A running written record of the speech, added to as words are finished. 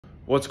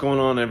What's going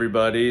on,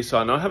 everybody? So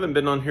I know I haven't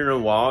been on here in a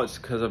while. It's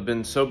because I've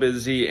been so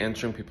busy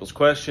answering people's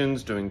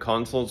questions, doing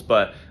consults,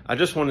 but I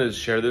just wanted to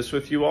share this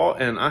with you all.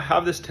 And I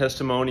have this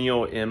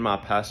testimonial in my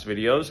past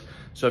videos.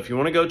 So if you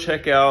want to go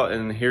check out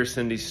and hear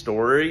Cindy's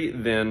story,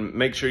 then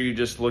make sure you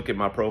just look at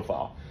my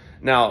profile.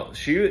 Now,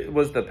 she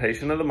was the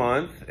patient of the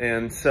month,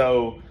 and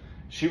so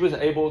she was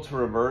able to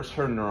reverse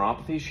her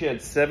neuropathy. She had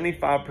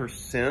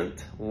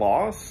 75%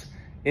 loss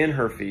in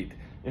her feet,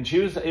 and she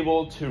was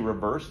able to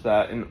reverse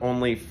that in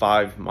only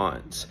 5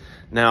 months.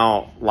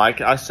 Now,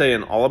 like I say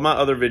in all of my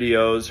other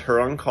videos, her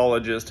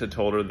oncologist had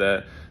told her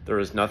that there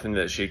was nothing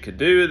that she could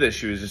do, that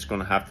she was just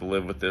going to have to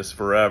live with this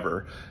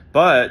forever.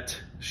 But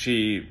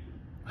she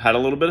had a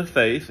little bit of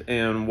faith,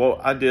 and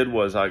what I did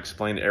was I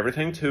explained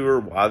everything to her,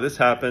 why this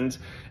happens,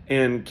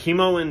 and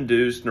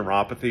chemo-induced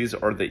neuropathies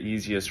are the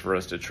easiest for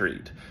us to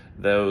treat.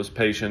 Those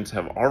patients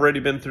have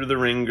already been through the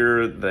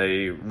ringer.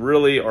 They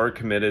really are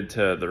committed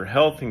to their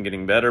health and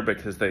getting better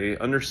because they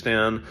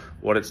understand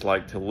what it's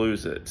like to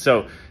lose it.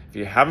 So if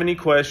you have any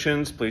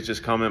questions, please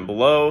just comment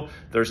below.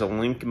 There's a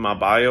link in my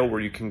bio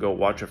where you can go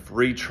watch a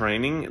free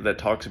training that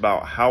talks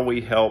about how we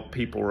help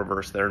people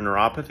reverse their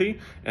neuropathy,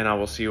 and I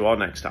will see you all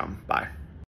next time. Bye.